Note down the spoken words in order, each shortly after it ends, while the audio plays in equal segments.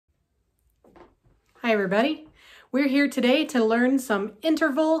Hi everybody. We're here today to learn some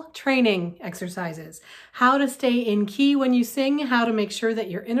interval training exercises. How to stay in key when you sing, how to make sure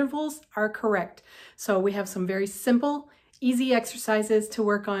that your intervals are correct. So we have some very simple, easy exercises to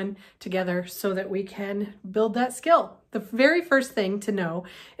work on together so that we can build that skill. The very first thing to know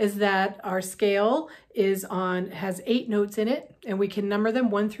is that our scale has 8 notes in it, and we can number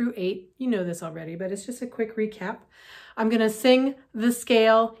them 1 through 8. You know this already, but it's just a quick recap. I'm going to sing the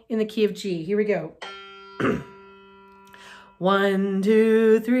scale in the key of G. Here we go. 1,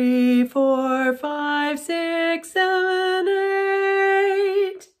 2, 3, 4, 5, 6, 7,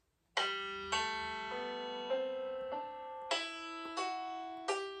 8.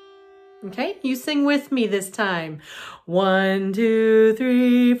 Okay, you sing with me this time. 1, 2,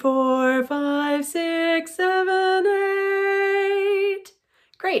 3, 4, 5, 6, 7, 8.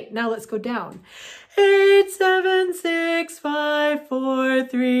 Great, now let's go down. 8, 7, 6, 5, 4,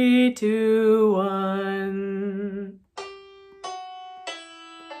 3, 2, 1.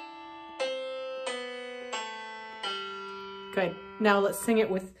 Good. Now let's sing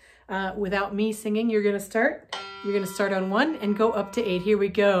it without me singing. You're going to start on 1 and go up to 8. Here we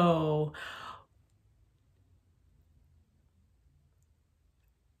go.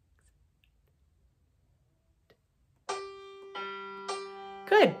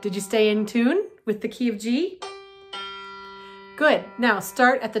 Good. Did you stay in tune with the key of G? Good. Now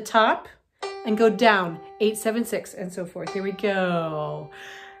start at the top and go down. 8, 7, 6, and so forth. Here we go.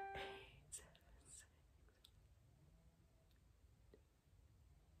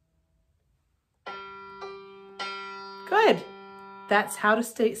 Good. That's how to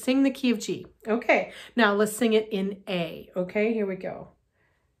sing the key of G. Okay, now let's sing it in A. Okay, here we go.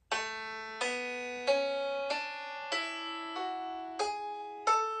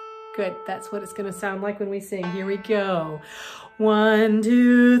 Good, that's what it's going to sound like when we sing. Here we go. 1,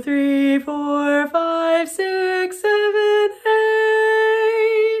 2, 3, 4, 5, 6, 7,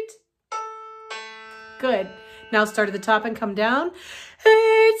 8. Good. Now start at the top and come down.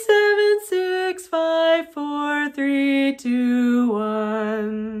 8, 7, 6, 5, 4, 3, 2,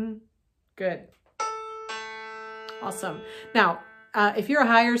 1. Good. Awesome. Now, if you're a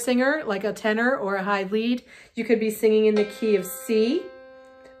higher singer, like a tenor or a high lead, you could be singing in the key of C.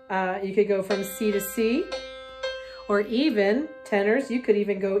 You could go from C to C. Or even, tenors, you could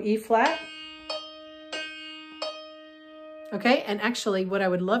even go E flat. Okay, and actually what I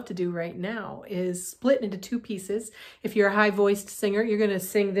would love to do right now is split into 2 pieces. If you're a high-voiced singer, you're going to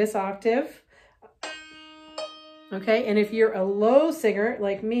sing this octave. Okay, and if you're a low singer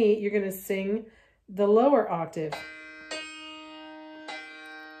like me, you're going to sing the lower octave.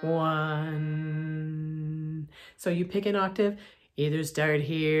 1. So you pick an octave, either start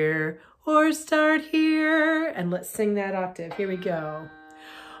here or start here, and let's sing that octave. Here we go.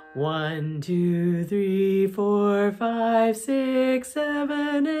 1, 2, 3, 4, 5, 6,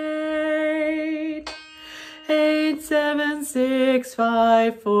 7, 8. 8, 7, 6,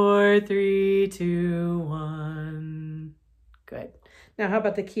 5, 4, 3, 2, 1. Good. Now how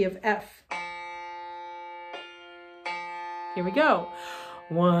about the key of F? Here we go.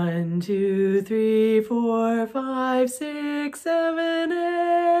 1, 2, 3, 4, 5, 6, 7,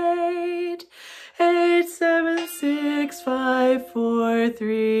 8. 8, 7, 6, 5, 4,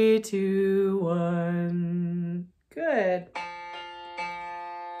 3, 2, 1. Good.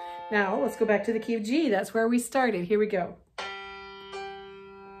 Now let's go back to the key of G. That's where we started. Here we go.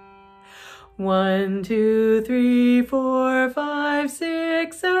 1, 2, 3, 4, 5,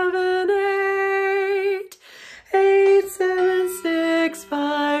 6, 7, 8. 8, 7, 6,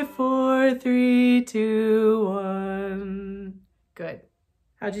 5, 4, 3, 2, 1. Good.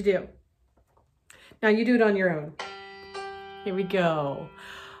 How'd you do? Now you do it on your own. Here we go.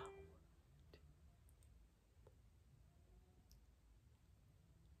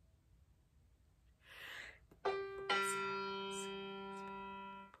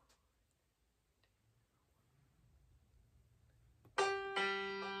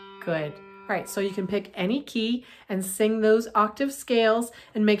 Good. All right, so you can pick any key and sing those octave scales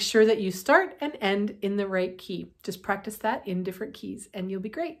and make sure that you start and end in the right key. Just practice that in different keys and you'll be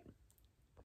great.